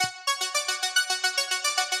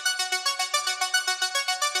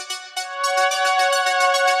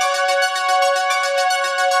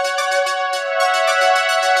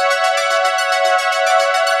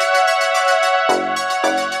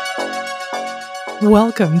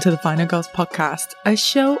Welcome to the Final Girls podcast, a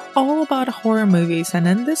show all about horror movies, and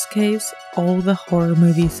in this case, all the horror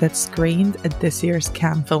movies that screened at this year's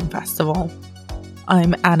Cannes Film Festival.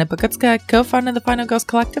 I'm Anna Bogutska, co-founder of the Final Girls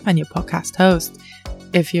Collective and your podcast host.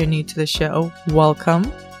 If you're new to the show,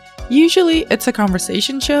 welcome. Usually, it's a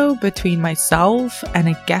conversation show between myself and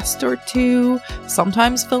a guest or two,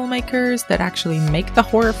 sometimes filmmakers that actually make the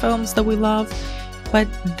horror films that we love. But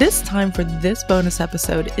this time for this bonus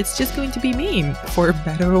episode, it's just going to be me, for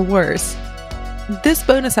better or worse. This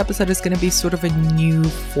bonus episode is going to be sort of a new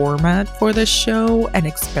format for the show, an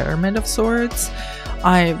experiment of sorts.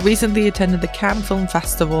 I recently attended the Cannes Film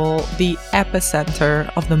Festival, the epicenter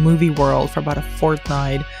of the movie world, for about a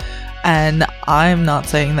fortnight. And I'm not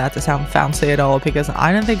saying that to sound fancy at all, because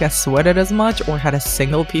I don't think I sweated as much or had a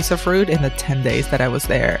single piece of fruit in the 10 days that I was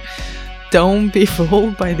there. Don't be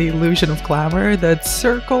fooled by the illusion of glamour that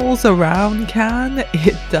circles around Cannes.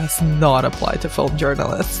 It does not apply to film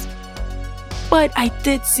journalists. But I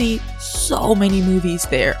did see so many movies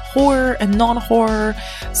there, horror and non-horror.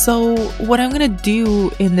 So what I'm going to do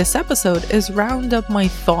in this episode is round up my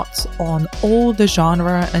thoughts on all the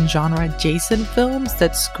genre and genre-adjacent films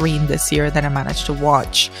that screened this year that I managed to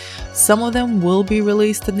watch. Some of them will be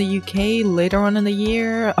released in the UK later on in the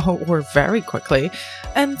year, or very quickly,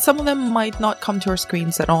 and some of them might not come to our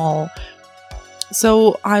screens at all.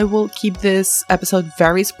 So I will keep this episode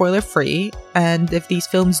very spoiler-free, and if these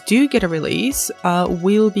films do get a release,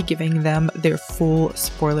 we'll be giving them their full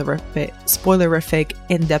spoilerific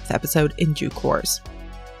in-depth episode in due course.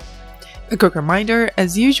 A quick reminder,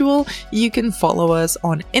 as usual, you can follow us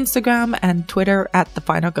on Instagram and Twitter at The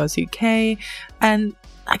Final Girls UK, and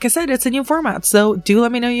like I said, it's a new format, so do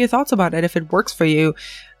let me know your thoughts about it if it works for you.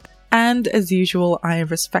 And as usual, I am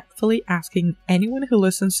respectfully asking anyone who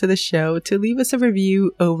listens to the show to leave us a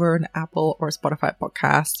review over an Apple or Spotify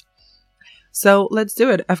podcast. So let's do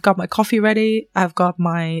it. I've got my coffee ready. I've got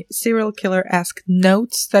my serial killer-esque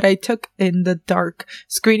notes that I took in the dark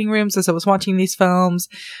screening rooms as I was watching these films.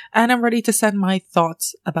 And I'm ready to send my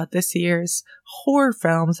thoughts about this year's horror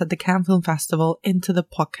films at the Cannes Film Festival into the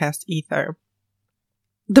podcast ether.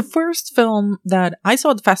 The first film that I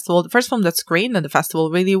saw at the festival, the first film that screened at the festival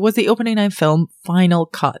really, was the opening night film Final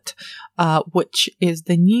Cut, which is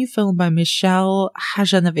the new film by Michelle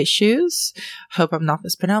Hazanavicius, hope I'm not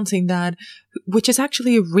mispronouncing that, which is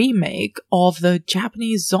actually a remake of the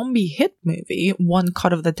Japanese zombie hit movie, One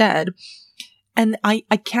Cut of the Dead. And I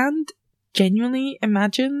can't genuinely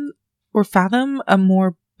imagine or fathom a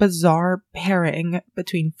more bizarre pairing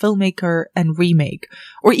between filmmaker and remake,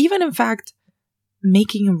 or even in fact,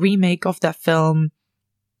 making a remake of that film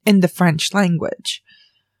in the French language.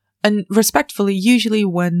 And respectfully, usually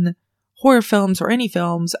when horror films or any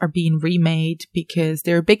films are being remade because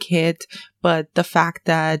they're a big hit, but the fact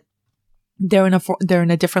that they're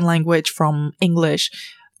in a different language from English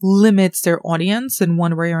limits their audience in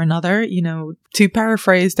one way or another. You know, to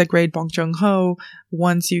paraphrase the great Bong Joon-ho,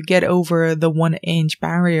 once you get over the 1-inch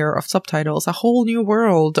barrier of subtitles, a whole new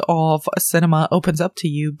world of cinema opens up to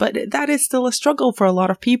you. But that is still a struggle for a lot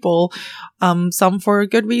of people. Some for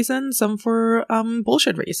good reasons, some for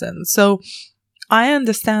bullshit reasons. So I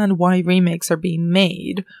understand why remakes are being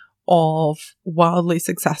made of wildly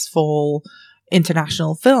successful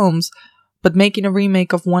international films, but making a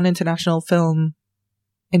remake of one international film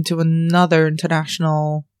into another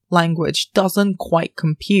international language doesn't quite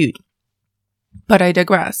compute. But I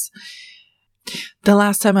digress. The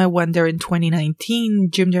last time I went there in 2019,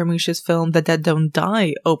 Jim Jarmusch's film The Dead Don't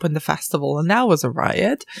Die opened the festival, and that was a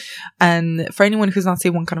riot. And for anyone who's not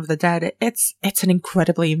seen One Cut of the Dead, it's an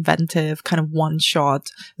incredibly inventive kind of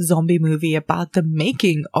one-shot zombie movie about the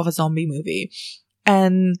making of a zombie movie.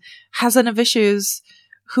 And Hazanavicius,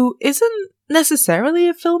 who isn't necessarily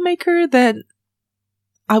a filmmaker that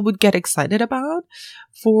I would get excited about.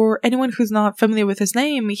 For anyone who's not familiar with his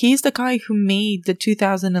name, he's the guy who made the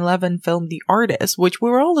 2011 film The Artist, which we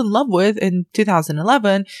were all in love with in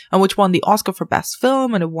 2011, and which won the Oscar for Best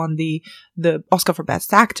Film, and it won the Oscar for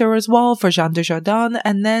Best Actor as well for Jean Dujardin,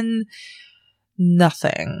 and then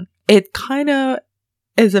nothing. It kind of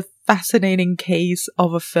is a fascinating case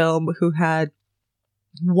of a film who had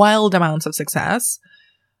wild amounts of success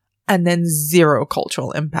and then zero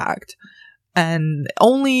cultural impact. And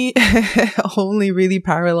only really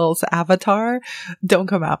parallels Avatar. Don't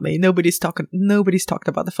come at me. Nobody's talked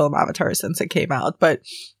about the film Avatar since it came out, but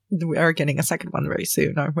we are getting a second one very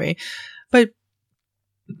soon, aren't we? But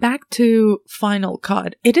back to Final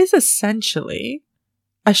Cut. It is essentially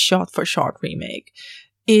a shot-for-shot remake.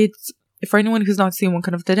 It's for anyone who's not seen One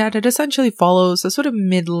Cut of the Dead, it essentially follows a sort of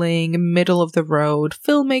middle of the road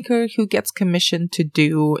filmmaker who gets commissioned to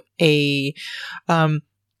do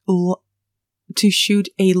to shoot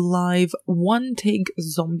a live one-take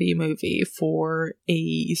zombie movie for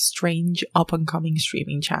a strange up-and-coming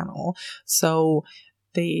streaming channel. So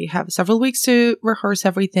they have several weeks to rehearse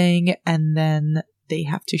everything, and then they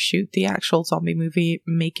have to shoot the actual zombie movie,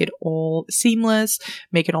 make it all seamless,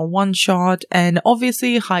 make it all one shot, and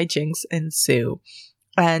obviously hijinks ensue.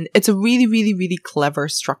 And it's a really, really, really clever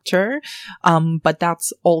structure, but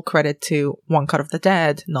that's all credit to One Cut of the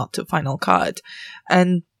Dead, not to Final Cut.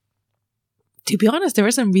 And to be honest, there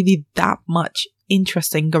isn't really that much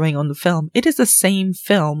interesting going on in the film. It is the same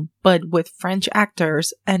film, but with French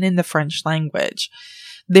actors and in the French language.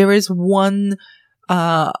 There is one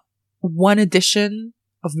addition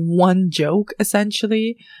of one joke,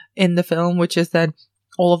 essentially, in the film, which is that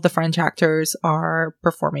all of the French actors are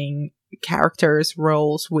performing characters'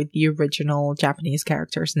 roles with the original Japanese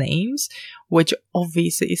characters' names, which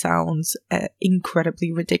obviously sounds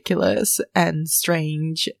incredibly ridiculous and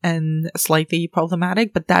strange and slightly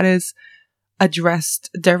problematic, but that is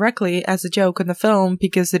addressed directly as a joke in the film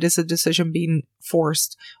because it is a decision being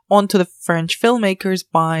forced onto the French filmmakers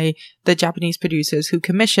by the Japanese producers who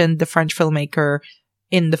commissioned the French filmmaker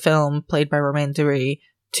in the film, played by Romain Duris,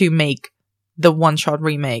 to make the one-shot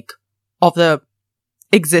remake of the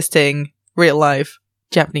existing real-life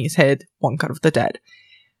Japanese hit One Cut of the Dead.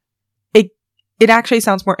 It actually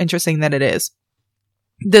sounds more interesting than it is.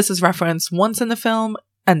 This is referenced once in the film,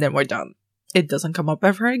 and then we're done. It doesn't come up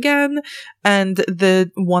ever again, and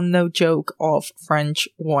the one-note joke of French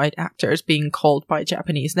white actors being called by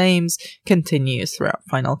Japanese names continues throughout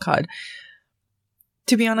Final Cut.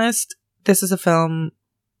 To be honest, this is a film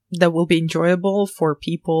that will be enjoyable for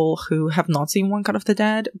people who have not seen One Cut of the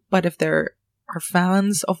Dead, but if there are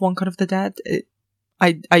fans of One Cut of the Dead,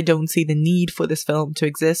 I don't see the need for this film to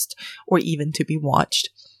exist or even to be watched.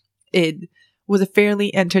 It was a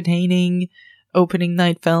fairly entertaining opening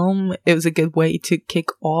night film. It was a good way to kick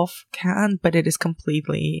off Cannes, but it is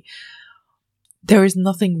completely... There is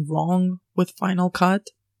nothing wrong with Final Cut,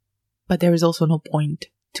 but there is also no point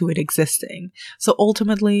to it existing. So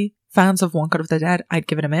ultimately, fans of One Cut of the Dead, I'd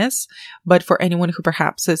give it a miss. But for anyone who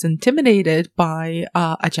perhaps is intimidated by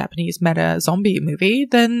a Japanese meta zombie movie,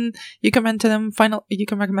 then you can recommend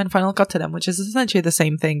Final Cut to them, which is essentially the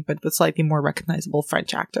same thing, but with slightly more recognizable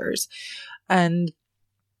French actors. And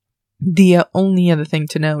the only other thing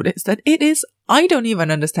to note is that it is, I don't even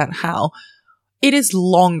understand how, it is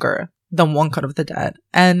longer than One Cut of the Dead.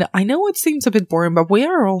 And I know it seems a bit boring, but we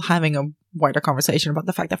are all having a wider conversation about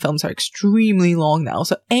the fact that films are extremely long now.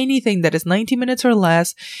 So anything that is 90 minutes or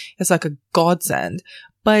less is like a godsend.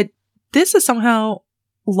 But this is somehow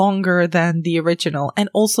longer than the original. And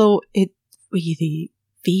also it really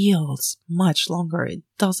feels much longer. It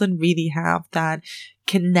doesn't really have that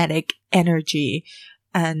kinetic energy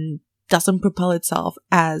and doesn't propel itself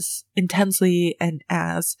as intensely and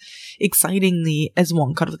as excitingly as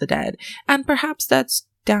One Cut of the Dead. And perhaps that's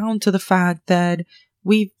down to the fact that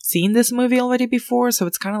we've seen this movie already before, so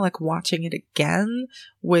it's kind of like watching it again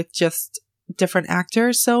with just different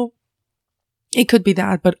actors. So it could be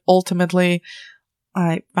that, but ultimately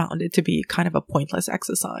I found it to be kind of a pointless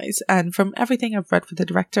exercise. And from everything I've read for the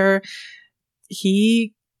director,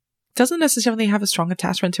 he doesn't necessarily have a strong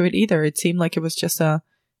attachment to it either. It seemed like it was just a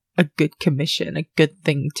good commission, a good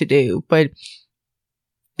thing to do. But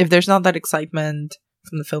if there's not that excitement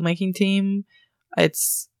from the filmmaking team,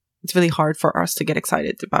 it's really hard for us to get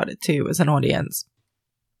excited about it too as an audience.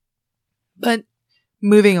 But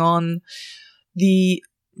moving on, the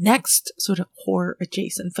next sort of horror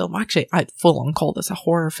adjacent film, actually I'd full on call this a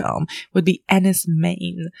horror film, would be Enys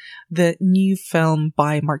Men, the new film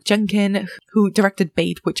by Mark Jenkin, who directed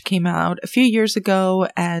Bait, which came out a few years ago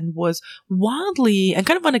and was wildly and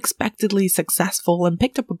kind of unexpectedly successful and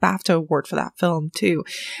picked up a BAFTA award for that film too.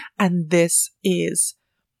 And this is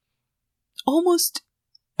almost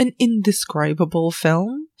an indescribable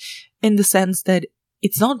film in the sense that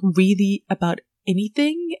it's not really about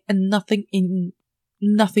anything and nothing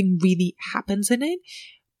really happens in it.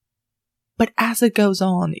 But as it goes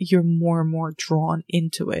on, you're more and more drawn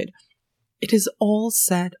into it. It is all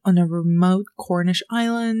set on a remote Cornish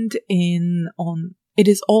island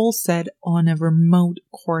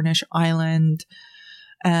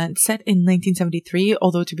and set in 1973,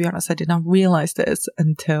 although to be honest, I did not realize this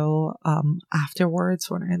until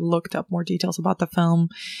afterwards when I looked up more details about the film.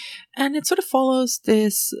 And it sort of follows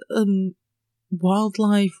this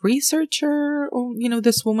wildlife researcher, or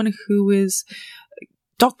this woman who is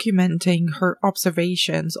documenting her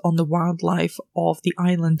observations on the wildlife of the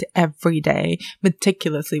island every day,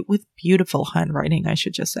 meticulously, with beautiful handwriting, I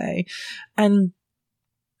should just say. And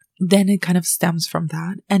then it kind of stems from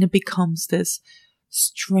that, and it becomes this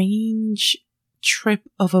strange trip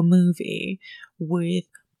of a movie with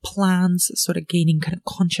plants sort of gaining kind of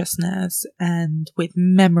consciousness, and with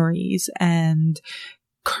memories and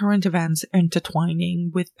current events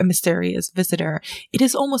intertwining with a mysterious visitor. It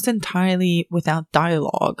is almost entirely without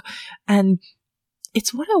dialogue. And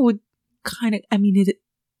it's what I would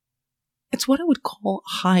it's what I would call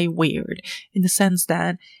high weird, in the sense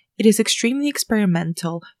that it is extremely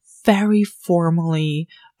experimental, very formally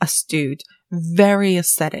astute, very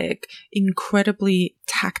aesthetic, incredibly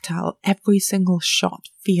tactile. Every single shot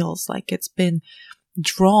feels like it's been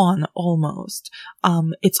drawn almost.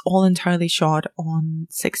 It's all entirely shot on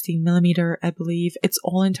 16mm, I believe. It's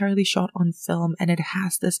all entirely shot on film, and it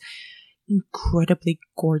has this incredibly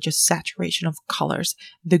gorgeous saturation of colors.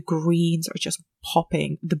 The greens are just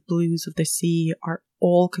popping. The blues of the sea are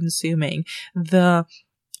all consuming. The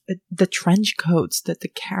trench coats that the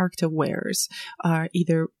character wears are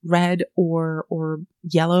either red or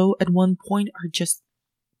yellow at one point, are just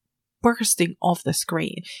bursting off the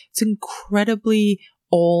screen. It's incredibly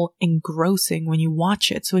all engrossing when you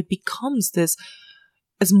watch it. So it becomes this,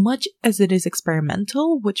 as much as it is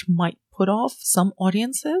experimental, which might put off some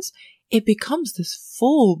audiences, it becomes this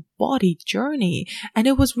full body journey. And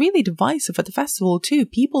it was really divisive at the festival too.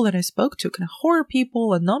 People that I spoke to, kind of horror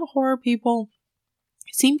people and non-horror people,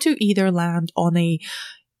 seemed to either land on a,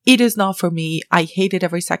 it is not for me, I hated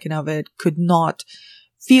every second of it, could not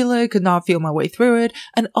feel it, could not feel my way through it,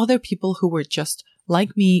 and other people who were just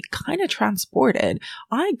like me, kind of transported.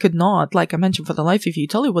 I could not, like I mentioned, for the life of you,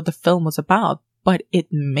 tell you what the film was about, but it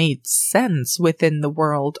made sense within the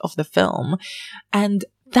world of the film. And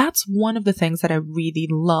that's one of the things that I really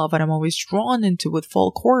love and I'm always drawn into with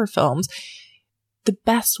folk horror films. The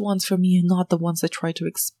best ones for me are not the ones that try to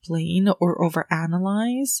explain or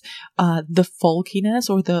overanalyze the folkiness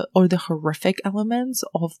or the horrific elements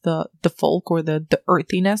of the folk, or the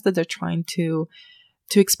earthiness that they're trying to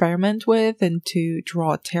experiment with and to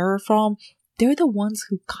draw terror from. They're the ones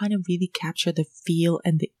who kind of really capture the feel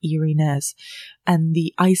and the eeriness and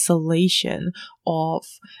the isolation of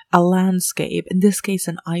a landscape, in this case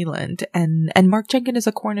an island. And Mark Jenkins is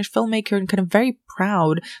a Cornish filmmaker and kind of very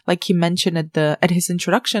proud, like he mentioned at his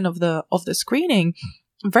introduction of the screening,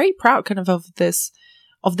 very proud kind of this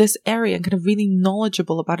area, and kind of really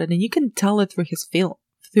knowledgeable about it. And you can tell it through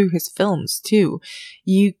his films too.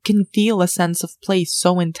 You can feel a sense of place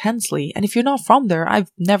so intensely. And if you're not from there, I've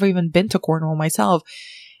never even been to Cornwall myself,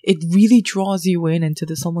 it really draws you into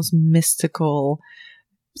this almost mystical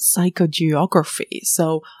psychogeography.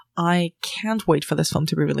 So I can't wait for this film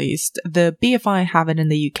to be released. The BFI have it in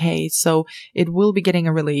the UK, so it will be getting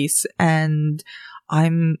a release, and I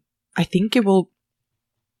think it will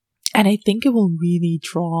really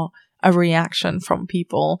draw a reaction from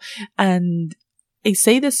people. And I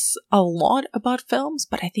say this a lot about films,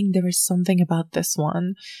 but I think there is something about this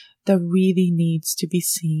one that really needs to be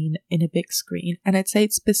seen in a big screen. And I'd say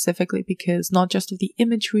it specifically because not just of the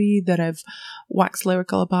imagery that I've waxed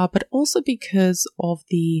lyrical about, but also because of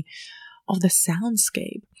the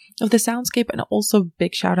soundscape. And also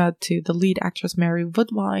big shout out to the lead actress Mary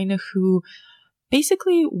Woodwine, who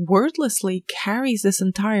basically wordlessly carries this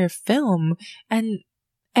entire film, and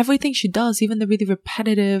everything she does, even the really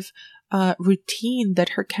repetitive routine that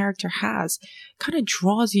her character has, kind of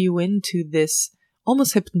draws you into this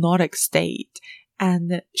almost hypnotic state.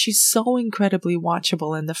 And she's so incredibly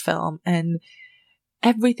watchable in the film, and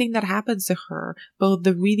everything that happens to her, both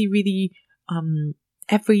the really, really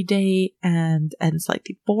everyday and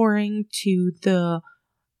slightly boring, to the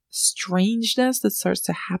strangeness that starts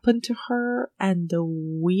to happen to her, and the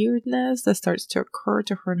weirdness that starts to occur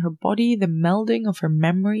to her in her body, the melding of her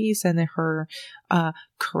memories and her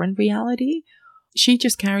current reality. She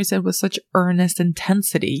just carries it with such earnest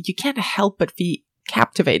intensity. You can't help but be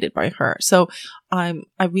captivated by her. So I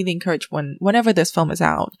really encourage whenever this film is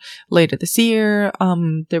out later this year,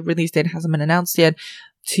 the release date hasn't been announced yet,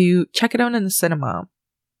 to check it out in the cinema.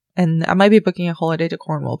 And I might be booking a holiday to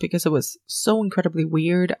Cornwall because it was so incredibly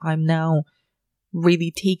weird. I'm now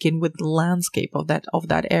really taken with the landscape of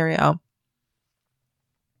that area.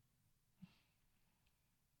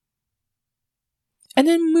 And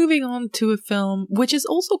then moving on to a film which is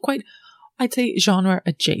also quite, I'd say, genre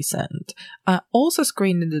adjacent. Also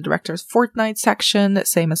screened in the director's fortnight section,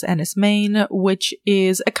 same as Ennis Main, which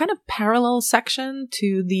is a kind of parallel section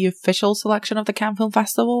to the official selection of the Cannes Film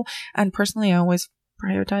Festival. And personally, I always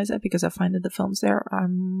prioritize it because I find that the films there are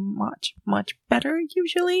much, much better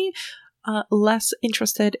usually. Less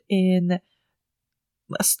interested in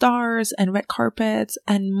stars and red carpets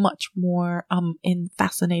and much more in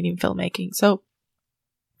fascinating filmmaking. So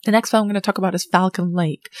the next film I'm going to talk about is Falcon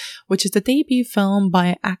Lake, which is the debut film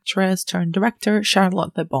by actress turned director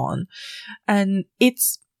Charlotte Le Bon. And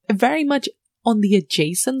it's very much on the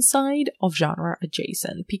adjacent side of genre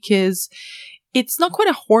adjacent, because it's not quite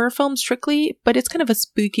a horror film strictly, but it's kind of a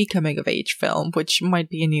spooky coming of age film, which might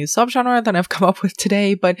be a new subgenre that I've come up with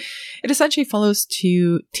today. But it essentially follows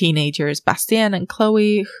two teenagers, Bastien and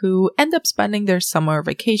Chloe, who end up spending their summer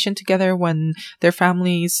vacation together when their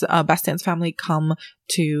families, Bastien's family, come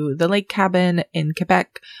to the lake cabin in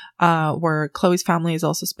Quebec, where Chloe's family is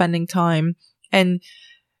also spending time. And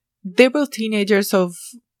they're both teenagers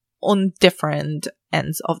on different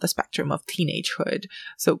ends of the spectrum of teenagehood.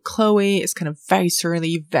 So Chloe is kind of very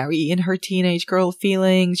surly, very in her teenage girl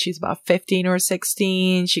feelings. She's about 15 or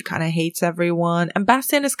 16. She kind of hates everyone. And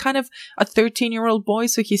Bastien is kind of a 13-year-old boy,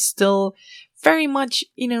 so he's still very much,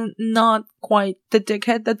 not quite the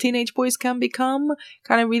dickhead that teenage boys can become.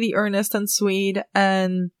 Kind of really earnest and sweet.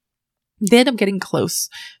 And they end up getting close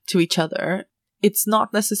to each other. It's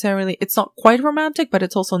not quite romantic, but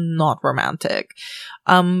it's also not romantic.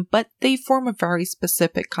 But they form a very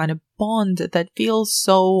specific kind of bond that feels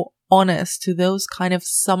so honest to those kind of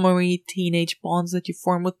summery teenage bonds that you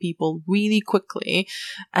form with people really quickly,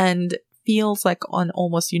 and feels like an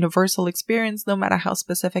almost universal experience, no matter how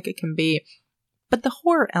specific it can be. But the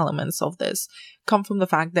horror elements of this come from the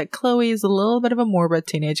fact that Chloe is a little bit of a morbid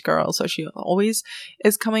teenage girl, so she always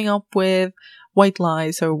is coming up with white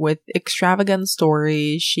lies or with extravagant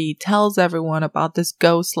stories. She tells everyone about this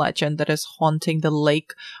ghost legend that is haunting the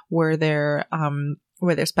lake where they're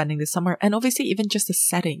spending the summer. And obviously even just the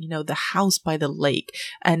setting, the house by the lake.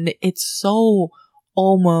 And it's so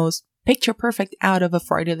almost picture perfect out of a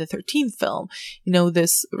Friday the 13th film.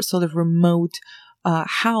 This sort of remote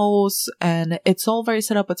house, and it's all very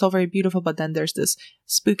set up, it's all very beautiful, but then there's this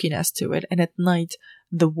spookiness to it. And at night,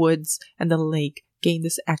 the woods and the lake gain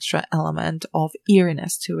this extra element of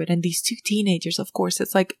eeriness to it. And these two teenagers, of course,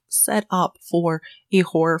 it's like set up for a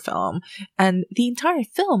horror film. And the entire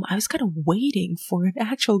film, I was kind of waiting for an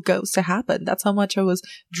actual ghost to happen. That's how much I was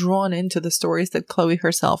drawn into the stories that Chloe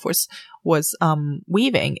herself was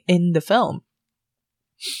weaving in the film.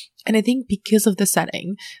 And I think because of the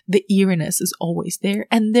setting, the eeriness is always there.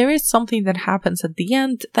 And there is something that happens at the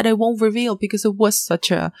end that I won't reveal because it was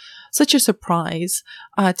such a surprise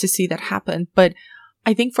to see that happen. But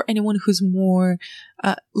I think for anyone who's more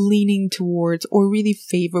leaning towards or really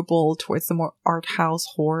favorable towards the more art house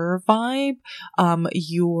horror vibe,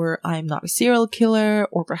 your I'm Not a Serial Killer,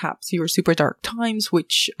 or perhaps your Super Dark Times,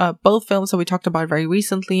 which both films that we talked about very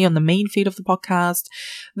recently on the main feed of the podcast,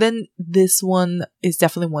 then this one is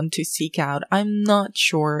definitely one to seek out. I'm not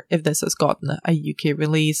sure if this has gotten a UK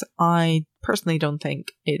release. I personally don't think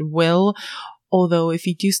it will. Although if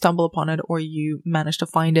you do stumble upon it or you manage to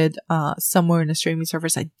find it somewhere in a streaming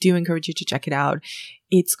service, I do encourage you to check it out.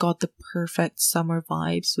 It's got the perfect summer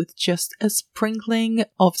vibes with just a sprinkling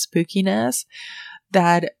of spookiness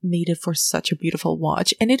that made it for such a beautiful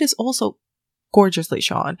watch. And it is also gorgeously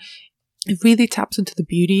shot. It really taps into the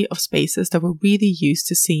beauty of spaces that we're really used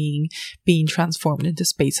to seeing being transformed into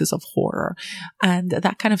spaces of horror. And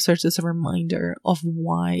that kind of serves as a reminder of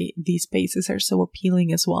why these spaces are so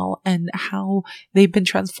appealing as well, and how they've been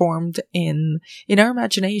transformed in our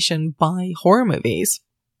imagination by horror movies.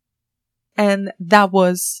 And that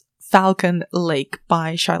was Falcon Lake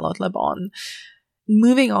by Charlotte Le Bon.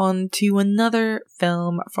 Moving on to another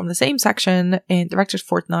film from the same section in Director's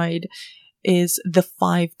Fortnight is The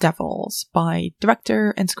Five Devils by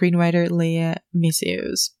director and screenwriter Léa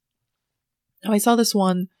Mysius. Now, I saw this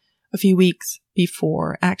one a few weeks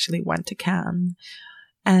before I actually went to Cannes,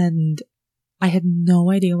 and I had no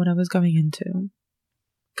idea what I was going into.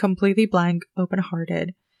 Completely blank,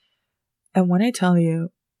 open-hearted. And when I tell you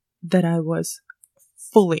that I was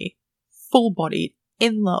full-bodied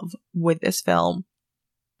in love with this film,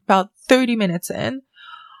 about 30 minutes in,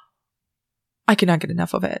 I could not get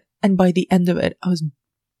enough of it. And by the end of it, I was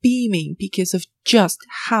beaming because of just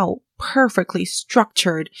how perfectly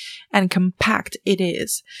structured and compact it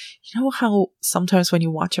is. You know how sometimes when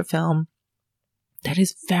you watch a film that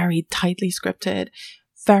is very tightly scripted,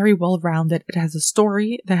 very well-rounded, it has a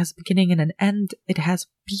story that has a beginning and an end, it has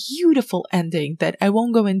beautiful ending that I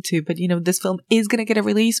won't go into, but this film is going to get a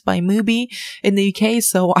release by Mubi in the UK,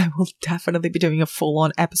 so I will definitely be doing a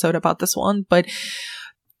full-on episode about this one. But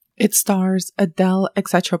It stars Adele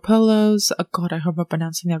Exarchopoulos, God, I hope I'm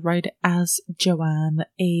pronouncing that right, as Joanne,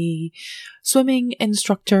 a swimming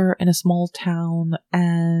instructor in a small town,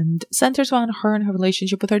 and centers on her and her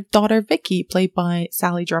relationship with her daughter Vicky, played by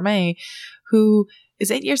Sally Germain, who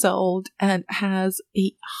is 8 years old and has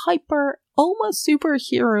a hyper, almost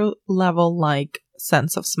superhero level like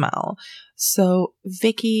sense of smell. So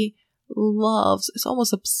Vicky is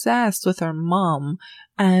almost obsessed with her mom,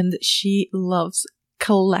 and she loves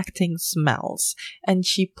collecting smells, and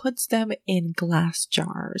she puts them in glass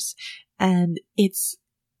jars. And it's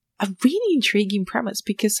a really intriguing premise,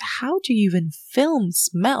 because how do you even film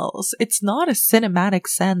smells? It's not a cinematic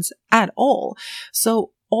sense at all.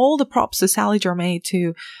 So all the props to Sally Germain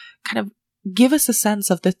to kind of give us a sense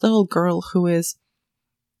of this little girl who is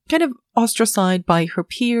kind of ostracized by her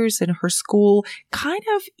peers in her school, kind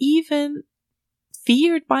of even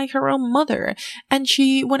feared by her own mother. And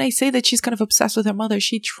when I say that she's kind of obsessed with her mother,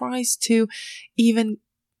 she tries to even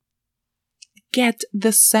get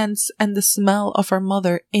the sense and the smell of her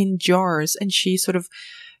mother in jars. And she sort of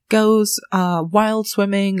goes wild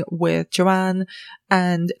swimming with Joanne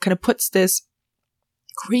and kind of puts this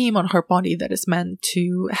cream on her body that is meant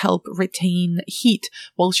to help retain heat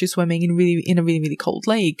while she's swimming in a really cold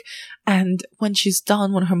lake. And when she's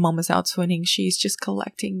done, when her mom is out swimming, she's just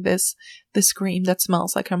collecting this cream that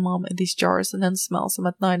smells like her mom in these jars, and then smells them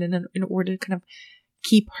at night in order to kind of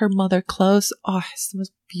keep her mother close. Oh, it's the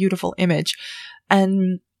most beautiful image.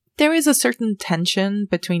 And there is a certain tension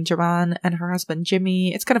between Joanne and her husband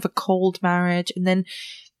Jimmy. It's kind of a cold marriage, and then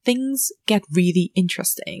things get really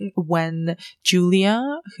interesting when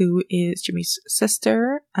Julia, who is Jimmy's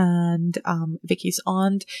sister and Vicky's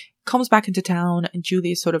aunt, comes back into town, and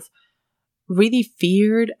Julia is sort of really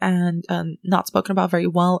feared and not spoken about very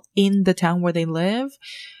well in the town where they live.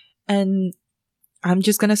 And I'm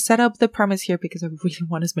just going to set up the premise here because I really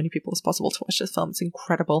want as many people as possible to watch this film. It's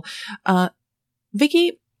incredible.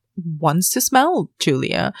 Vicky wants to smell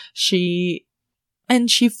Julia. She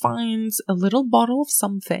finds a little bottle of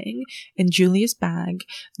something in Julia's bag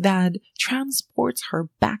that transports her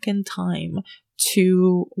back in time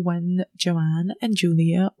to when Joanne and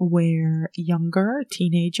Julia were younger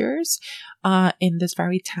teenagers in this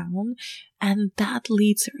very town. And that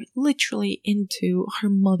leads her literally into her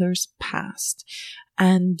mother's past.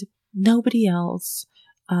 And nobody else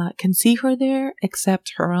can see her there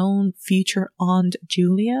except her own future aunt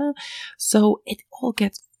Julia. So it all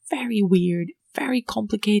gets very weird, very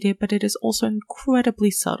complicated, but it is also incredibly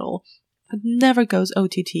subtle. It never goes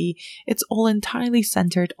OTT. It's all entirely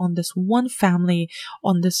centered on this one family,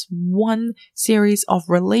 on this one series of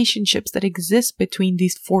relationships that exist between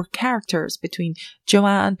these four characters, between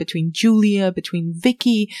Joanne, between Julia, between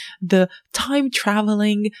Vicky, the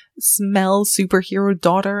time-traveling smell superhero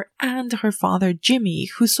daughter, and her father Jimmy,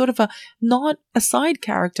 who's sort of not a side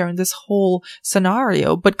character in this whole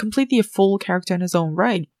scenario, but completely a full character in his own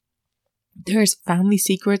right. There's family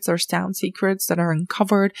secrets or town secrets that are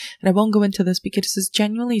uncovered, and I won't go into this because this is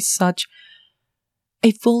genuinely such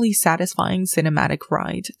a fully satisfying cinematic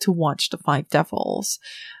ride to watch The Five Devils.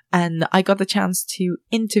 And I got the chance to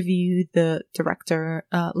interview the director,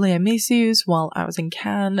 Léa Mysius, while I was in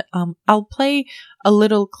Cannes. I'll play a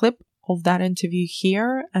little clip of that interview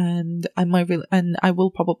here, and I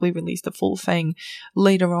will probably release the full thing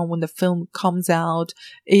later on when the film comes out.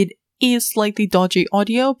 It is slightly dodgy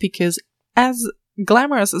audio because, as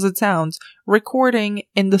glamorous as it sounds, recording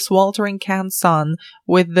in the sweltering Cannes sun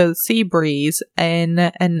with the sea breeze and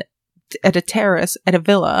at a terrace at a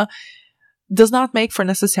villa does not make for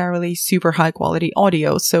necessarily super high quality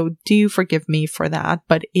audio. So do forgive me for that,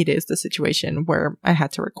 but it is the situation where I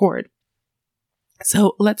had to record.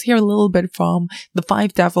 So let's hear a little bit from The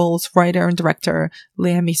Five Devils writer and director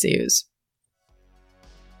Léa Mysius.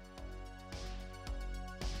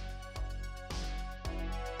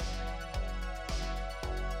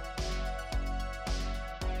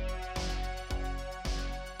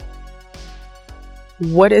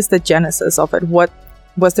 What is the genesis of it?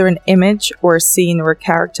 Was there an image or a scene or a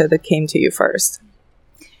character that came to you first?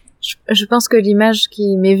 Je pense que l'image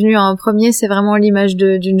qui m'est venue en premier, c'est vraiment l'image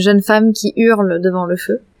d'une jeune femme qui hurle devant le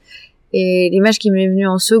feu. Et l'image qui m'est venue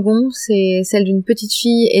en second, c'est celle d'une petite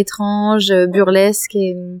fille étrange, burlesque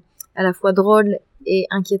et à la fois drôle et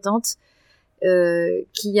inquiétante,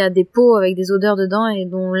 qui a des pots avec des odeurs dedans et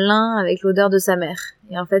dont l'un avec l'odeur de sa mère.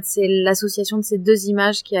 Et en fait, c'est l'association de ces deux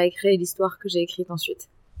images qui a créé l'histoire que j'ai écrite ensuite.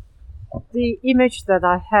 The image that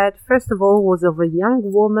I had, first of all, was of a young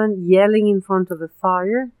woman yelling in front of a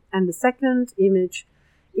fire. And the second image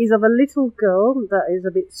is of a little girl that is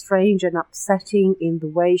a bit strange and upsetting in the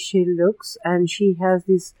way she looks. And she has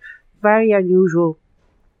this very unusual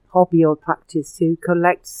hobby or practice to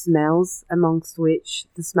collect smells, amongst which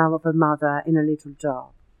the smell of a mother in a little jar.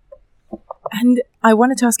 And I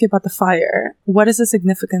wanted to ask you about the fire. What is the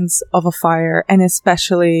significance of a fire, and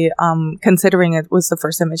especially considering it was the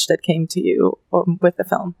first image that came to you with the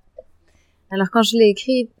film? Alors quand je l'ai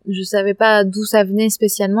écrit, je savais pas d'où ça venait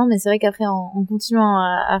spécialement, mais c'est vrai qu'après en continuant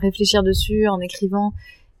à réfléchir dessus, en écrivant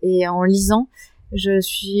et en lisant,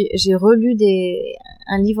 j'ai relu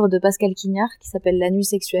un livre de Pascal Quignard qui s'appelle La nuit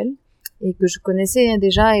sexuelle et que je connaissais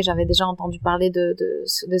déjà et j'avais déjà entendu parler de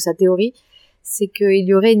sa théorie. C'est qu'il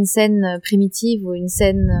y aurait une scène primitive ou une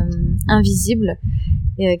scène invisible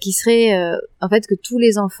qui serait en fait que tous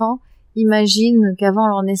les enfants imaginent qu'avant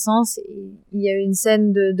leur naissance, il y a eu une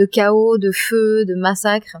scène de chaos, de feu, de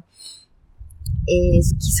massacre, et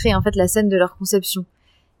ce qui serait en fait la scène de leur conception.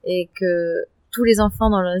 Et que tous les enfants,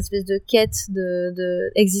 dans leur espèce de quête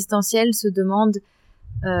de existentielle, se demandent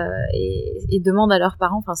et demandent à leurs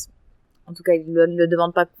parents, enfin, en tout cas, ils le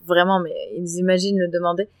demandent pas vraiment, mais ils imaginent le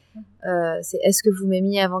demander, c'est « Est-ce que vous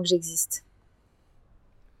m'aimiez avant que j'existe ?»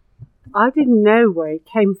 I didn't know where it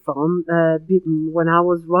came from when I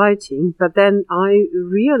was writing, but then I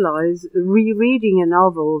realized, rereading a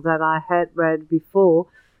novel that I had read before,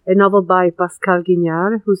 a novel by Pascal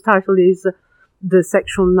Quignard, whose title is The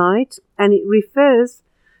Sexual Night, and it refers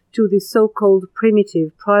to the so-called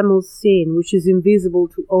primitive, primal scene, which is invisible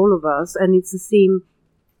to all of us, and it's a scene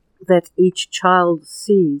that each child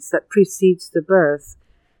sees that precedes the birth.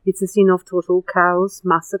 It's a scene of total chaos,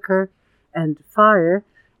 massacre, and fire,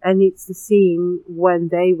 and it's the scene when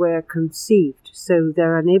they were conceived. So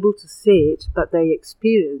they're unable to see it, but they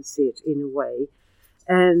experience it in a way.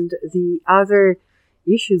 And the other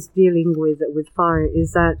issues dealing with fire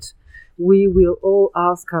is that we will all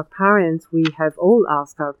ask our parents, we have all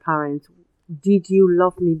asked our parents, did you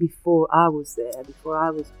love me before I was there, before I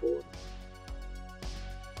was born?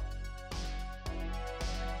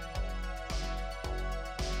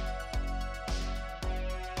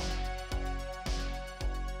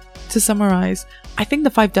 To summarize, I think The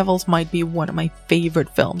Five Devils might be one of my favorite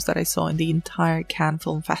films that I saw in the entire Cannes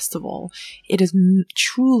Film Festival. It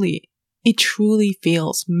truly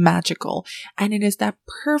feels magical, and it is that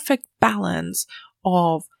perfect balance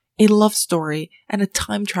of a love story and a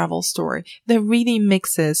time travel story that really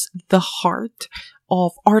mixes the heart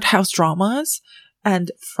of art house dramas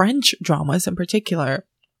and French dramas in particular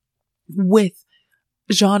with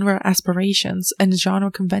genre aspirations and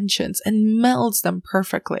genre conventions and melds them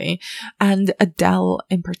perfectly. And Adele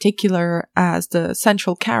in particular as the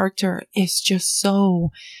central character is just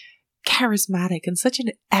so charismatic in such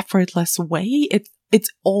an effortless way.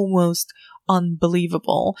 It's almost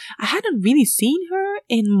unbelievable. I hadn't really seen her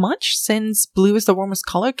in much since Blue is the Warmest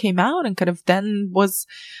Color came out and kind of then was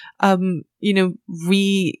repositioned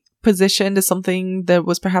as something that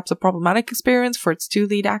was perhaps a problematic experience for its two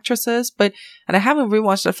lead actresses. And I haven't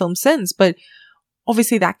rewatched that film since, but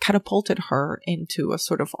obviously that catapulted her into a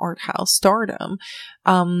sort of art house stardom.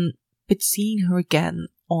 But seeing her again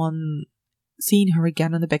on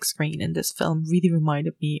the big screen in this film really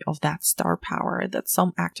reminded me of that star power that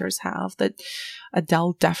some actors have, that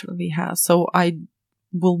Adele definitely has. So I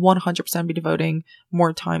will 100% be devoting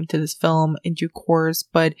more time to this film in due course.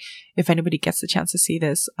 But if anybody gets the chance to see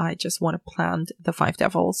this, I just want to plant The Five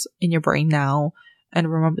Devils in your brain now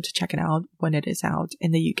and remember to check it out when it is out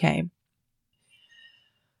in the UK.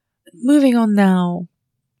 Moving on now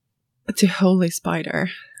to Holy Spider.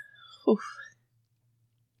 Oof.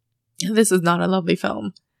 This is not a lovely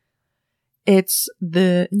film. It's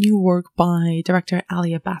the new work by director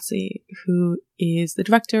Ali Abbasi, who is the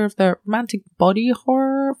director of the romantic body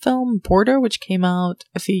horror film Border, which came out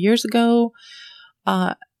a few years ago.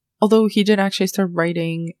 Although he did actually start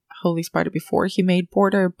writing Holy Spider before he made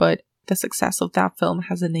Border, but the success of that film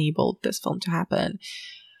has enabled this film to happen.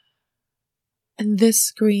 And this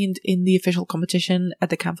screened in the official competition at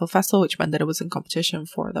the Cannes Film Festival, which meant that it was in competition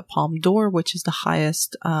for the Palme d'Or, which is the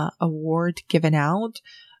highest award given out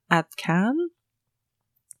at Cannes.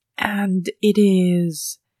 And it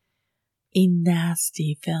is a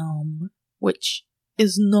nasty film, which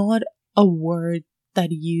is not a word that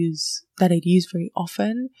I use very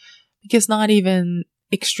often, because not even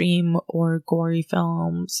extreme or gory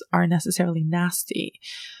films are necessarily nasty.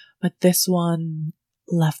 But this one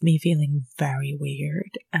left me feeling very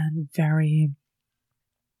weird and very,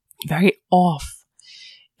 very off.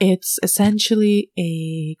 It's essentially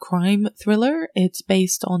a crime thriller. It's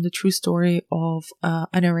based on the true story of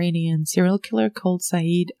an Iranian serial killer called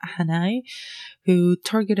Saeed Hanai, who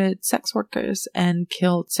targeted sex workers and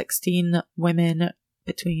killed 16 women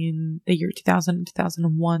between the year 2000 and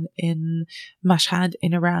 2001 in Mashhad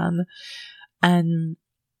in Iran. And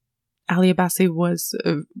Ali Abbasi was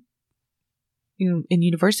in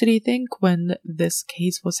university, I think, when this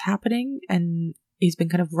case was happening, and he's been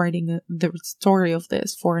kind of writing the story of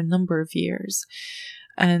this for a number of years.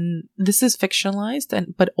 And this is fictionalized,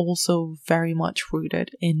 but also very much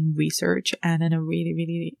rooted in research and in a really,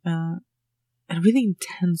 really,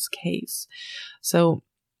 intense case. So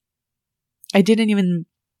I didn't even.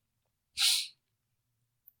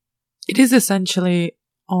 It is essentially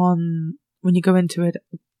when you go into it,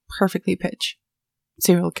 perfectly pitch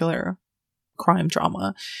serial killer crime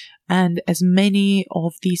drama. And as many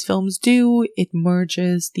of these films do, it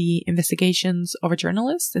merges the investigations of a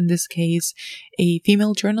journalist, in this case, a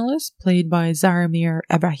female journalist played by Zaramir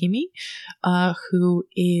Ebrahimi, who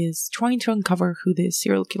is trying to uncover who this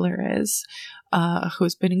serial killer is,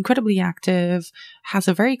 who's been incredibly active, has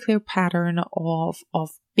a very clear pattern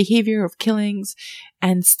of behavior, of killings,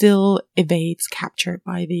 and still evades capture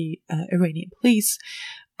by the Iranian police.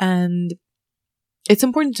 And it's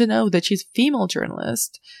important to know that she's a female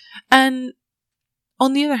journalist. And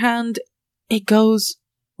on the other hand, it goes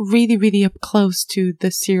really, really up close to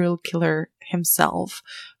the serial killer himself,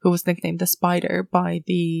 who was nicknamed the Spider by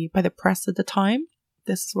the press at the time.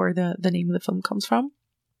 This is where the name of the film comes from.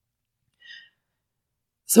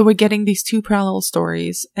 So we're getting these two parallel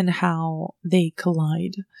stories and how they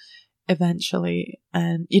collide eventually.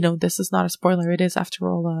 And, this is not a spoiler. It is, after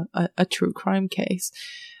all, a true crime case.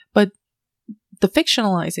 But the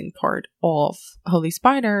fictionalizing part of Holy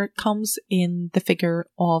Spider comes in the figure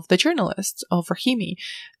of the journalist, of Rahimi.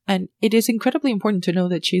 And it is incredibly important to know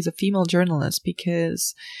that she's a female journalist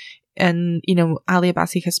because, Ali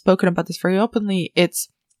Abbasi has spoken about this very openly, it's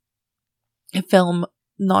a film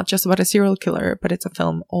not just about a serial killer, but it's a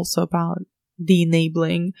film also about the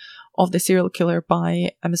enabling of the serial killer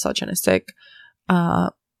by a misogynistic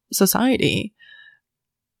society.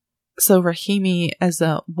 So Rahimi, as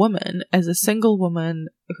a woman, as a single woman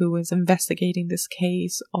who is investigating this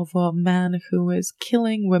case of a man who is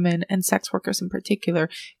killing women and sex workers in particular,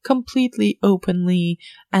 completely openly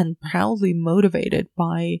and proudly motivated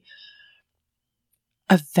by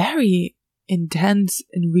a very intense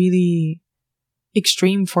and really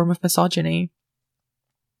extreme form of misogyny.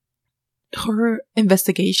 Her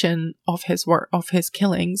investigation of his work, of his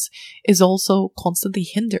killings, is also constantly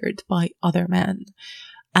hindered by other men.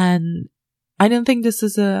 And I don't think this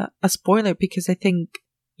is a spoiler, because I think,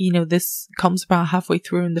 this comes about halfway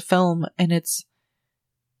through in the film, and it's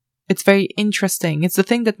very interesting. It's the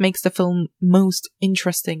thing that makes the film most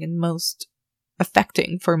interesting and most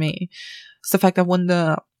affecting for me. It's the fact that when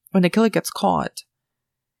the killer gets caught,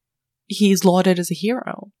 he's lauded as a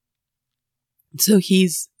hero. So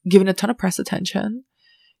he's given a ton of press attention.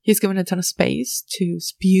 He's given a ton of space to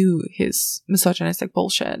spew his misogynistic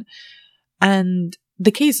bullshit. And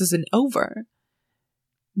the case isn't over.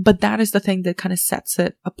 But that is the thing that kind of sets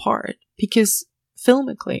it apart. Because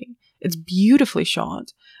filmically, it's beautifully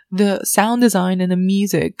shot. The sound design and the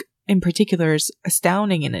music in particular is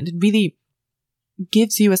astounding in it. It really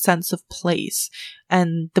gives you a sense of place.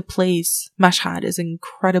 And the place, Mashhad, is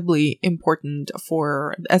incredibly important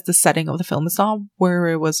as the setting of the film. It's not where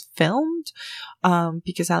it was filmed,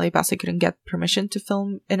 because Ali Abbasi couldn't get permission to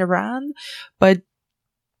film in Iran, but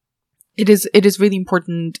it is really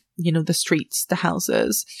important, the streets, the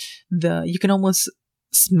houses, you can almost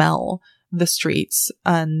smell the streets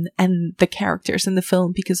and the characters in the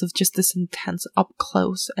film because of just this intense up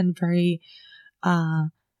close and very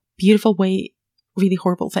beautiful way really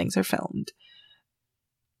horrible things are filmed.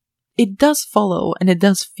 It does follow, and it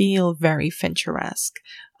does feel very Fincher-esque.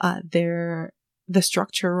 The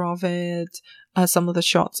structure of it, some of the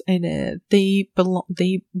shots in it, they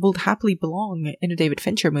will happily belong in a David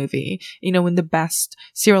Fincher movie. In the best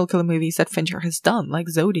serial killer movies that Fincher has done, like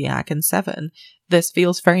Zodiac and Seven. This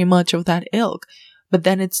feels very much of that ilk. But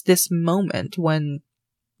then it's this moment when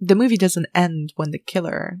the movie doesn't end when the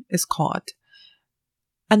killer is caught.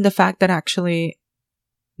 And the fact that actually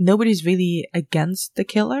nobody's really against the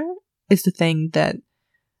killer is the thing that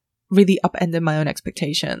really upended my own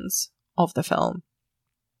expectations of the film,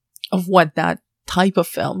 of what that type of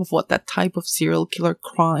film, of what that type of serial killer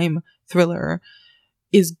crime thriller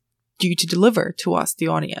is due to deliver to us, the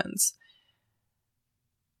audience.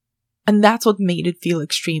 And that's what made it feel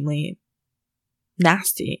extremely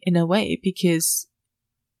nasty in a way, because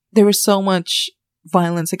there is so much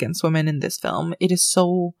violence against women in this film. It is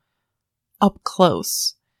so up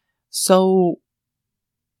close, so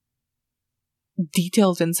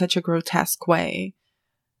detailed in such a grotesque way.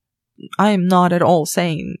 I am not at all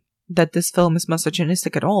saying that this film is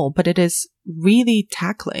misogynistic at all, but it is really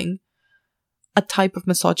tackling a type of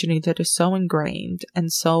misogyny that is so ingrained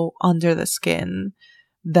and so under the skin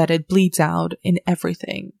that it bleeds out in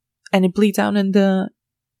everything. And it bleeds out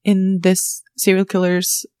in this serial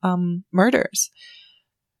killer's murders.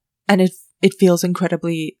 And it feels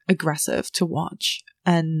incredibly aggressive to watch.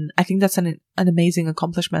 And I think that's an amazing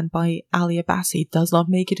accomplishment by Ali Abbasi. It does not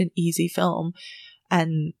make it an easy film.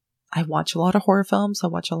 And I watch a lot of horror films. I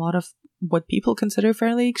watch a lot of what people consider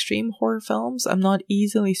fairly extreme horror films. I'm not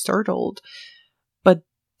easily startled. But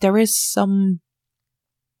there is some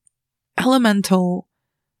elemental,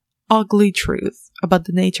 ugly truth about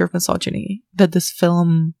the nature of misogyny that this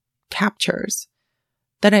film captures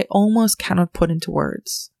that I almost cannot put into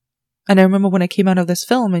words. And I remember when I came out of this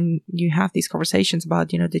film and you have these conversations about,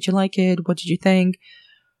 did you like it? What did you think?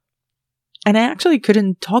 And I actually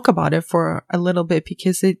couldn't talk about it for a little bit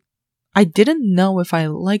because I didn't know if I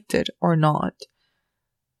liked it or not.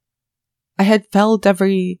 I had felt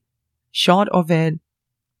every shot of it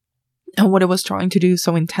and what it was trying to do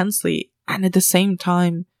so intensely. And at the same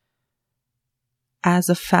time, as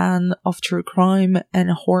a fan of true crime and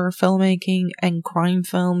horror filmmaking and crime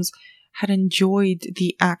films, had enjoyed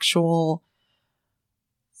the actual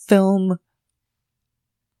film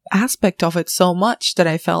aspect of it so much that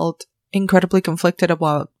I felt incredibly conflicted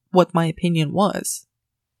about what my opinion was.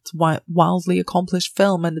 It's a wildly accomplished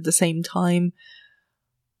film, and at the same time,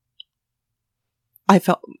 I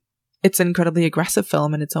felt it's an incredibly aggressive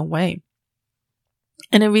film in its own way.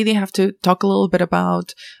 And I really have to talk a little bit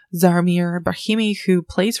about Zarmir Brahimi, who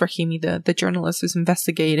plays Rahimi, the journalist who's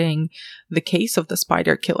investigating the case of the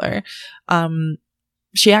spider killer.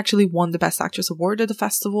 She actually won the Best Actress Award at the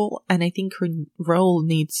festival, and I think her role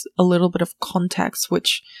needs a little bit of context,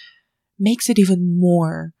 which makes it even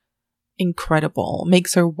more incredible,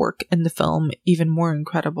 makes her work in the film even more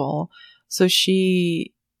incredible. So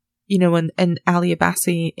she... and Ali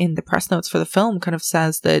Abbasi in the press notes for the film kind of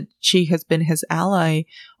says that she has been his ally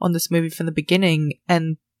on this movie from the beginning.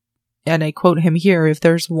 And I quote him here, "If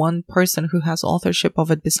there's one person who has authorship of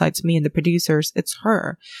it besides me and the producers, it's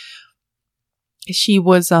her." She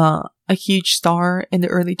was a huge star in the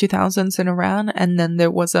early 2000s in Iran, and then there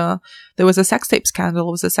was a sex tape scandal.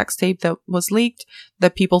 It was a sex tape that was leaked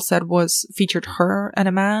that people said featured her and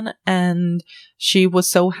a man, and she was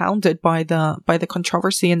so hounded by the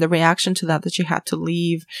controversy and the reaction to that she had to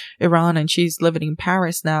leave Iran, and she's living in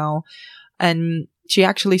Paris now. And she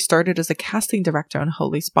actually started as a casting director on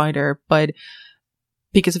Holy Spider, but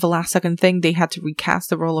because of a last second thing, they had to recast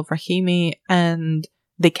the role of Rahimi, and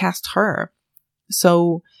they cast her.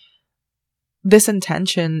 So this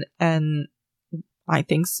intention and I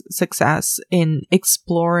think success in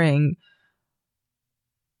exploring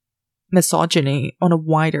misogyny on a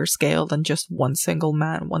wider scale than just one single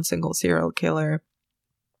man, one single serial killer,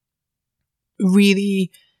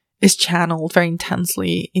 really is channeled very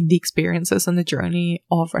intensely in the experiences and the journey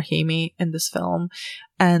of Rahimi in this film.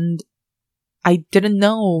 And I didn't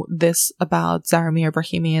know this about Zarmir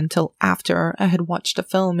Brahimi until after I had watched the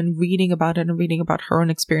film and reading about it and reading about her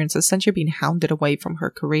own experiences, since she'd been hounded away from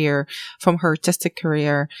her career, from her artistic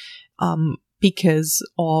career, because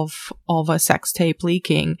of a sex tape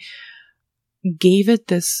leaking, gave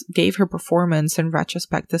her performance in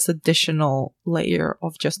retrospect this additional layer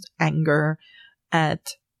of just anger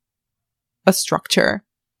at a structure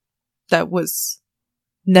that was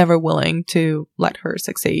never willing to let her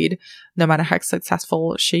succeed, no matter how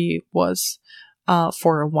successful she was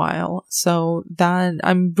for a while. So that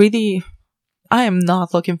I am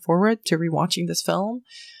not looking forward to rewatching this film,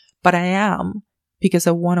 but I am, because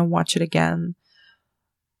I want to watch it again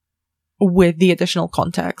with the additional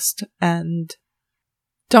context. And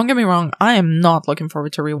don't get me wrong, I am not looking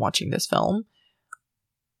forward to rewatching this film,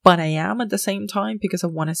 but I am at the same time because I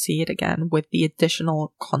want to see it again with the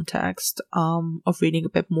additional context of reading a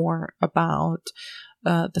bit more about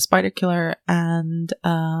the spider killer and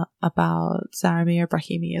about Zarmir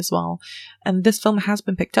Brahimi as well. And this film has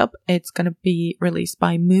been picked up. It's going to be released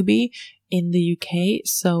by Mubi in the UK,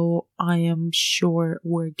 so I am sure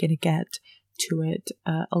we're going to get to it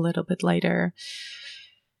a little bit later.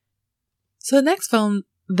 So the next film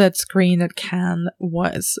that screened at Cannes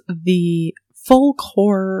was the folk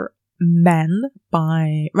horror Men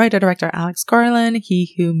by writer-director Alex Garland,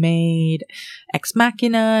 he who made Ex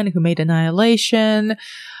Machina and who made Annihilation.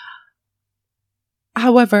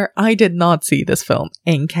 However, I did not see this film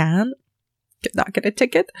in Cannes, did not get a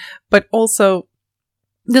ticket, but also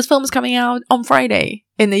this film is coming out on Friday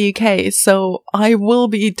in the UK, so I will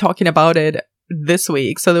be talking about it this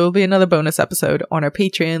week. So there will be another bonus episode on our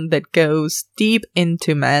Patreon that goes deep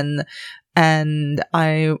into Men, and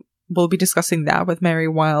I we'll be discussing that with Mary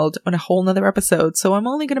Wild on a whole nother episode. So I'm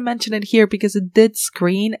only going to mention it here because it did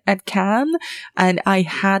screen at Cannes and I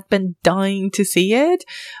had been dying to see it,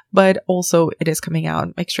 but also it is coming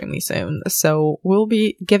out extremely soon. So we'll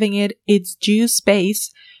be giving it its due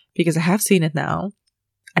space because I have seen it now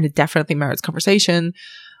and it definitely merits conversation.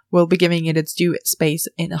 We'll be giving it its due space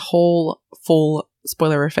in a whole full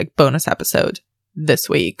spoilerific bonus episode this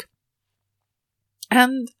week.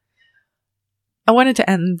 And I wanted to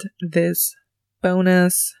end this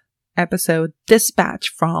bonus episode dispatch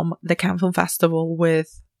from the Cannes Film Festival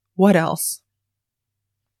with what else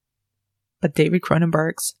but David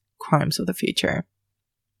Cronenberg's Crimes of the Future.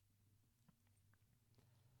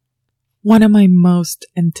 One of my most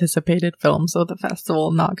anticipated films of the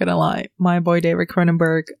festival, not gonna lie. My boy David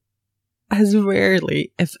Cronenberg has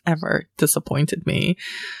rarely, if ever, disappointed me.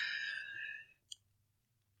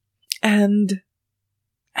 And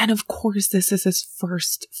of course, this is his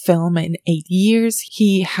first film in 8 years.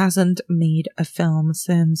 He hasn't made a film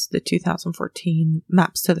since the 2014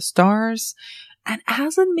 Maps to the Stars and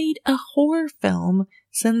hasn't made a horror film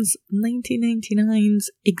since 1999's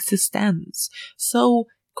Existence. So,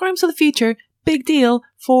 Crimes of the Future, big deal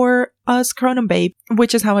for us Cronenberg,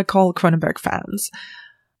 which is how I call Cronenberg fans.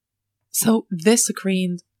 So, this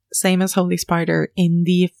screened, same as Holy Spider, in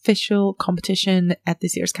the official competition at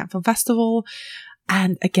this year's Cannes Film Festival.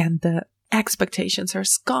 And again, the expectations are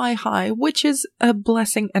sky high, which is a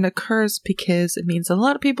blessing and a curse because it means a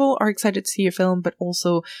lot of people are excited to see your film, but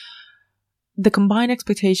also the combined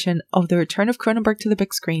expectation of the return of Cronenberg to the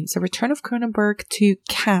big screens, the return of Cronenberg to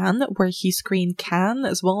Cannes, where he screened Cannes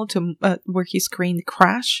as well, to where he screened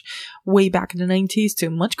Crash way back in the 90s to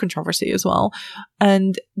much controversy as well,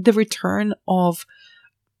 and the return of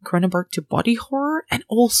Cronenberg to body horror, and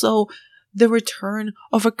also the return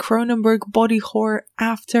of a Cronenberg body horror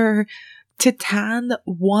after Titan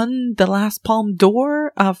won the last Palme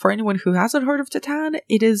d'Or. For anyone who hasn't heard of Titan,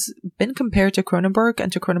 it has been compared to Cronenberg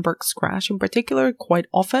and to Cronenberg's Crash in particular quite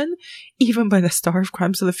often, even by the star of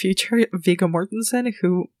Crimes of the Future, Viggo Mortensen,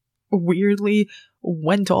 who weirdly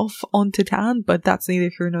went off on Titan, but that's neither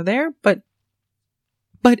here nor there. But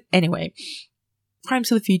anyway,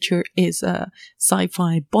 Crimes of the Future is a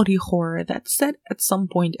sci-fi body horror that's set at some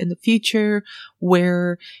point in the future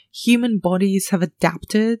where human bodies have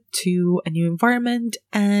adapted to a new environment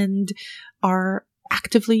and are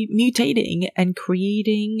actively mutating and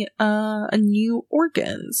creating new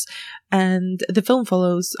organs. And the film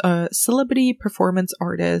follows a celebrity performance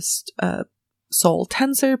artist, Saul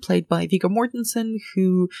Tenser, played by Viggo Mortensen,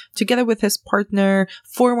 who, together with his partner,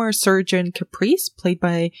 former surgeon Caprice, played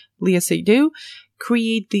by Léa Seydoux,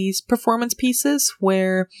 create these performance pieces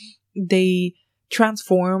where they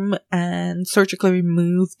transform and surgically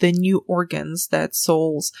remove the new organs that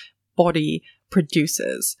Saul's body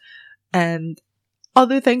produces. And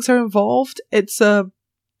other things are involved. It's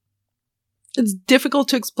difficult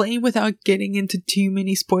to explain without getting into too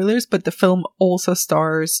many spoilers, but the film also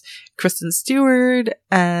stars Kristen Stewart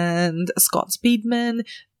and Scott Speedman.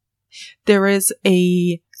 There is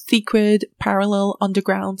a secret parallel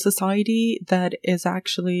underground society that is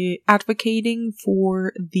actually advocating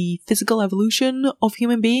for the physical evolution of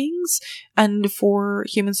human beings and for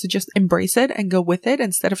humans to just embrace it and go with it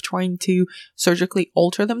instead of trying to surgically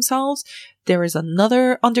alter themselves. There is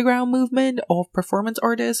another underground movement of performance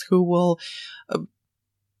artists who will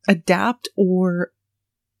adapt or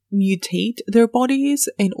mutate their bodies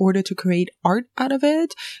in order to create art out of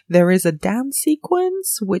it. There is a dance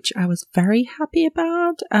sequence, which I was very happy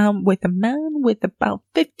about, with a man with about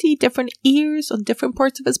 50 different ears on different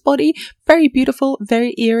parts of his body. Very beautiful,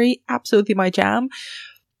 very eerie, absolutely my jam.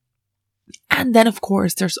 And then, of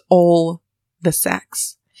course, there's all the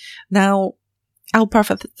sex. Now, I'll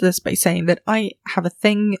preface this by saying that I have a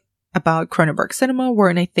thing about Cronenberg cinema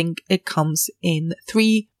wherein I think it comes in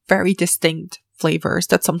three very distinct flavors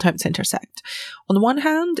that sometimes intersect. On the one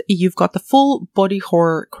hand, you've got the full body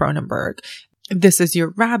horror Cronenberg. This is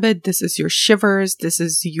your Rabid, this is your Shivers, this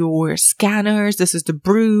is your Scanners, this is The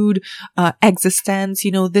Brood, Existence,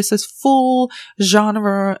 this is full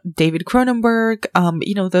genre David Cronenberg,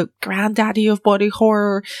 the granddaddy of body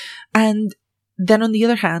horror. And then on the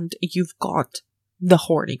other hand, you've got the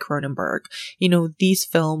horny Cronenberg. These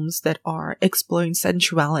films that are exploring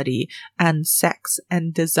sensuality and sex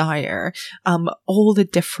and desire, all the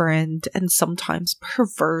different and sometimes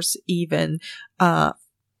perverse even,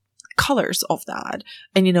 colors of that.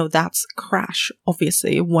 And that's Crash,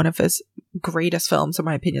 obviously one of his greatest films, in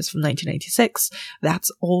my opinion, is from 1996.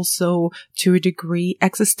 That's also, to a degree,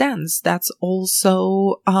 Existence. That's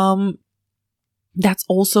also, That's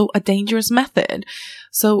also a dangerous method.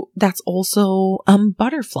 So that's also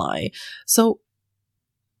Butterfly. So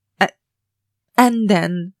and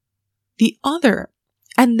then the other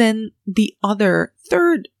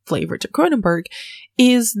third flavor to Cronenberg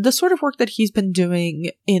is the sort of work that he's been doing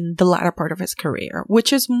in the latter part of his career,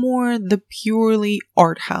 which is more the purely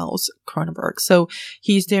art house Cronenberg. So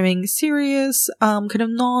he's doing serious, kind of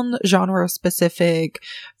non-genre specific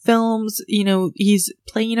films. You know, he's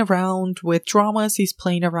playing around with dramas, he's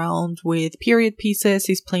playing around with period pieces,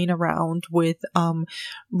 he's playing around with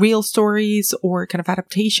real stories or kind of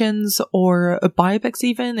adaptations or biopics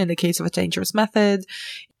even, in the case of A Dangerous Method.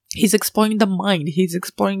 He's exploring the mind. He's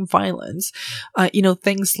exploring violence.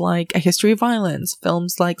 Things like A History of Violence,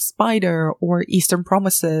 films like Spider or Eastern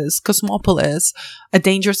Promises, Cosmopolis, A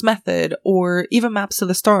Dangerous Method, or even Maps to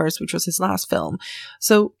the Stars, which was his last film.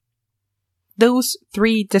 So those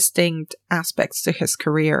three distinct aspects to his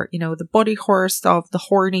career, the body horror stuff, the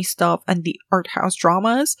horny stuff, and the art house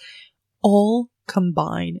dramas, all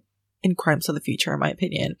combine in Crimes of the Future, in my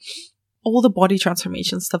opinion. All the body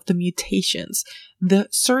transformation stuff, the mutations, the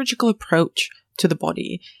surgical approach to the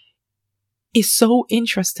body is so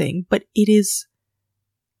interesting, but it is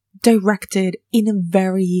directed in a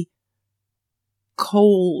very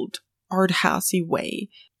cold, art housey way.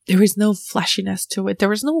 There is no fleshiness to it.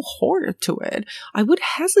 There is no horror to it. I would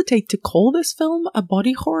hesitate to call this film a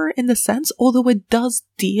body horror in the sense, although it does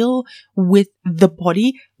deal with the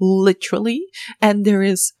body, literally, and there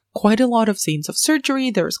is quite a lot of scenes of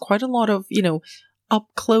surgery. There's quite a lot of, up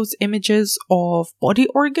close images of body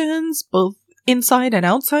organs, both inside and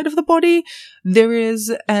outside of the body. There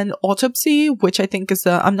is an autopsy, which I think is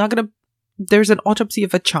there's an autopsy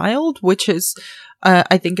of a child, which is,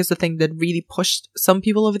 I think is the thing that really pushed some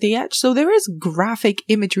people over the edge. So there is graphic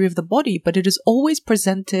imagery of the body, but it is always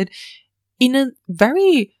presented in a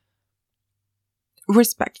very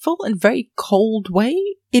respectful and very cold way.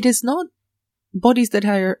 It is not bodies that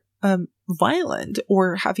are violent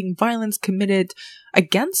or having violence committed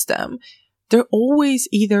against them. They're always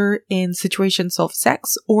either in situations of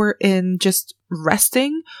sex or in just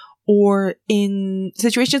resting or in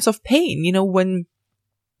situations of pain, when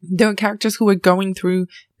there are characters who are going through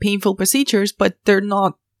painful procedures, but they're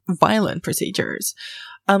not violent procedures.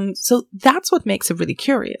 So that's what makes it really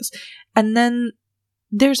curious. And then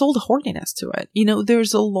there's all the horniness to it.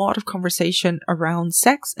 There's a lot of conversation around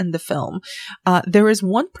sex in the film. There is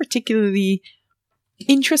one particularly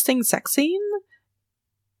interesting sex scene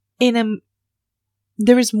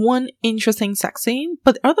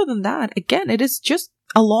but other than that, again, it is just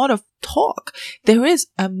a lot of talk. There is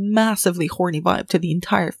a massively horny vibe to the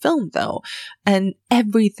entire film, though. And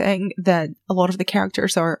everything that a lot of the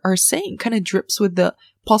characters are saying kind of drips with the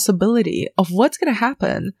possibility of what's going to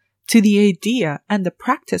happen to the idea and the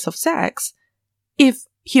practice of sex if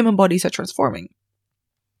human bodies are transforming.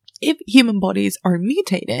 If human bodies are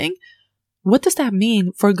mutating, what does that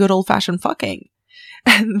mean for good old-fashioned fucking?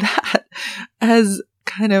 And that, as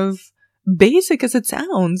kind of basic as it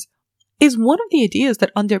sounds, is one of the ideas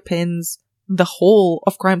that underpins the whole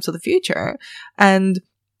of Crimes of the Future. And,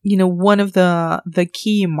 one of the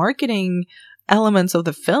key marketing elements of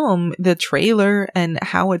the film, the trailer and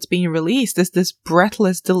how it's being released, is this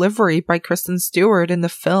breathless delivery by Kristen Stewart in the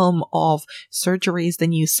film of Surgery is the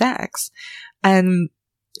New Sex. And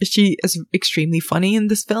she is extremely funny in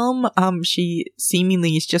this film. She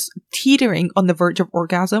seemingly is just teetering on the verge of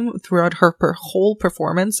orgasm throughout her whole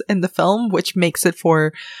performance in the film, which makes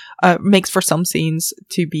for some scenes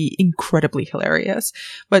to be incredibly hilarious.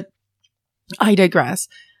 But I digress.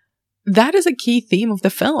 That is a key theme of the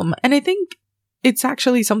film. And I think it's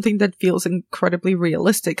actually something that feels incredibly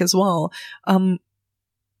realistic as well. A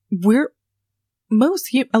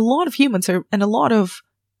lot of humans and a lot of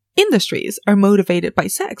industries are motivated by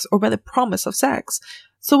sex or by the promise of sex.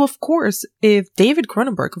 So of course, if David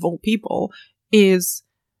Cronenberg, of all people, is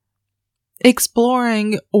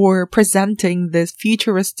exploring or presenting this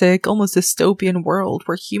futuristic, almost dystopian world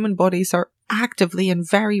where human bodies are actively and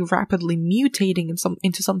very rapidly mutating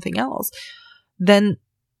into something else, then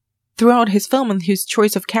throughout his film and his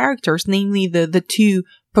choice of characters, namely the two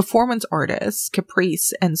performance artists,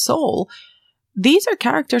 Caprice and Soul, these are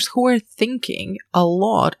characters who are thinking a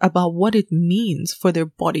lot about what it means for their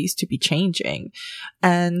bodies to be changing.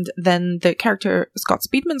 And then the character, Scott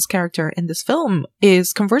Speedman's character in this film,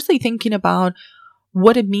 is conversely thinking about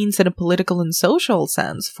what it means in a political and social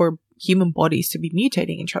sense for human bodies to be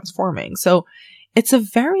mutating and transforming. So it's a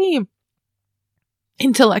very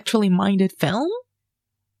intellectually minded film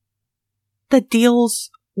that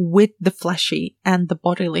deals with the fleshy and the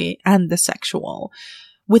bodily and the sexual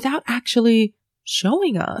without actually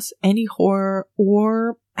showing us any horror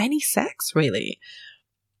or any sex, really.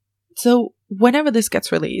 So whenever this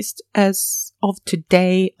gets released, as of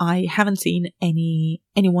today, I haven't seen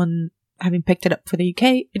anyone having picked it up for the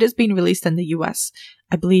UK. It has been released in the US,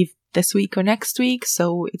 I believe this week or next week,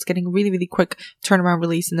 so it's getting a really, really quick turnaround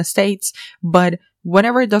release in the States. But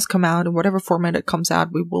whenever it does come out, in whatever format it comes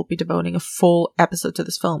out, we will be devoting a full episode to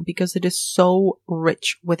this film because it is so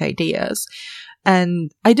rich with ideas.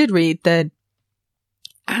 And I did read that,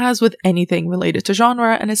 as with anything related to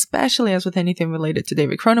genre, and especially as with anything related to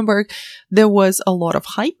David Cronenberg, there was a lot of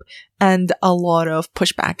hype and a lot of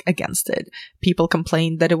pushback against it. People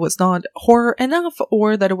complained that it was not horror enough,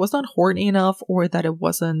 or that it was not horny enough, or that it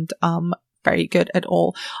wasn't very good at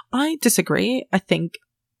all. I disagree. I think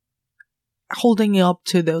holding it up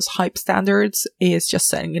to those hype standards is just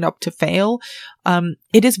setting it up to fail.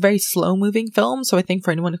 It is a very slow moving film, so I think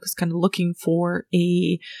for anyone who's kind of looking for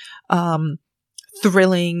a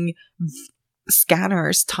thrilling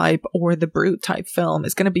Scanners type or The Brood type film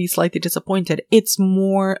is going to be slightly disappointed. It's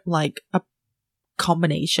more like a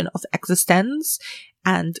combination of Existence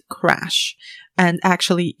and Crash, and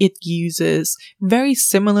actually it uses very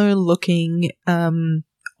similar looking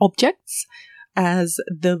objects as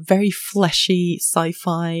the very fleshy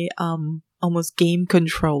sci-fi almost game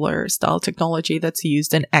controller style technology that's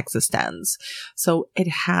used in Existence. So it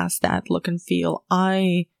has that look and feel.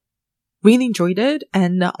 I really enjoyed it,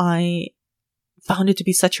 and I found it to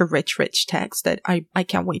be such a rich text that I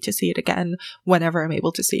can't wait to see it again whenever I'm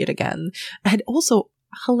able to see it again. And also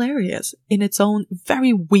hilarious in its own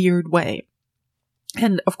very weird way.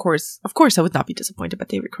 And of course, I would not be disappointed by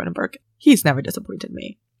David Cronenberg. He's never disappointed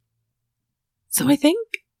me. So I think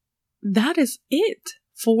that is it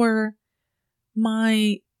for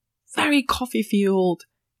my very coffee-fueled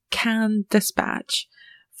canned dispatch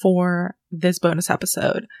for this bonus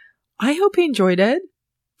episode. I hope you enjoyed it.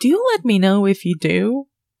 Do let me know if you do,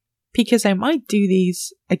 because I might do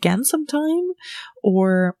these again sometime,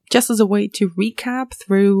 or just as a way to recap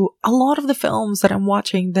through a lot of the films that I'm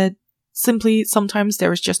watching that simply sometimes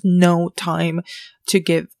there is just no time to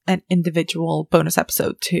give an individual bonus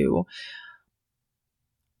episode to.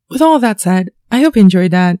 With all of that said, I hope you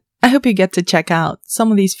enjoyed that. I hope you get to check out some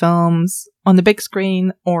of these films on the big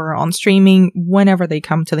screen or on streaming whenever they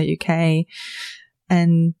come to the UK.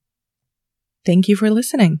 And thank you for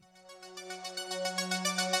listening.